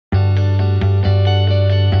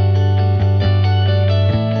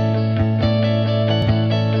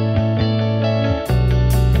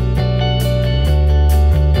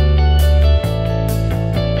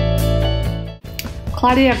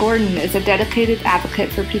Claudia Gordon is a dedicated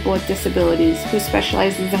advocate for people with disabilities who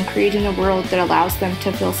specializes in creating a world that allows them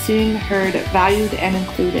to feel seen, heard, valued, and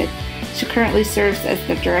included. She currently serves as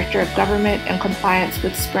the Director of Government and Compliance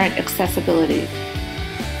with Sprint Accessibility.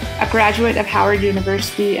 A graduate of Howard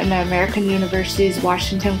University and the American University's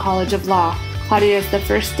Washington College of Law, Claudia is the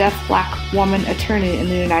first deaf Black woman attorney in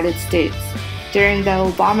the United States. During the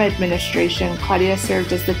Obama administration, Claudia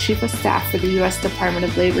served as the Chief of Staff for the U.S. Department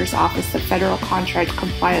of Labor's Office of Federal Contract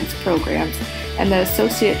Compliance Programs and the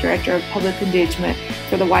Associate Director of Public Engagement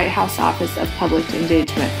for the White House Office of Public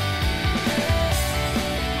Engagement.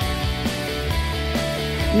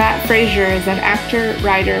 Matt Frazier is an actor,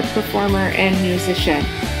 writer, performer, and musician.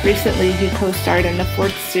 Recently, he co-starred in the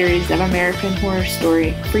 4th series of American Horror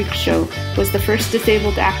Story, Freak Show, was the first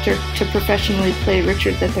disabled actor to professionally play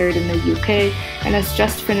Richard III in the UK, and has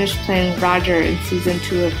just finished playing Roger in Season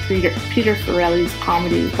 2 of Peter Farrelly's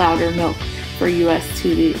comedy Louder Milk for US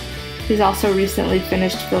TV. He's also recently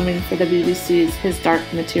finished filming for the BBC's His Dark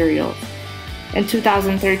Materials. In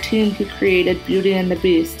 2013, he created Beauty and the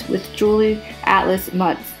Beast with Julie Atlas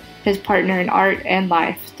Mutz, his partner in art and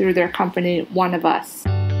life, through their company One of Us.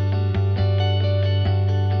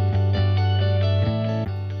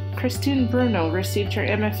 Christine Bruno received her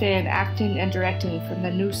MFA in acting and directing from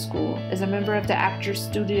the New School, is a member of the Actors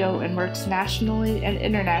Studio, and works nationally and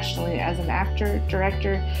internationally as an actor,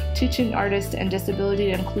 director, teaching artist, and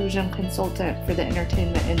disability inclusion consultant for the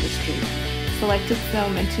entertainment industry. Selected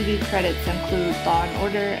film and TV credits include Law &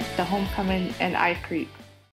 Order, The Homecoming, and I Creep.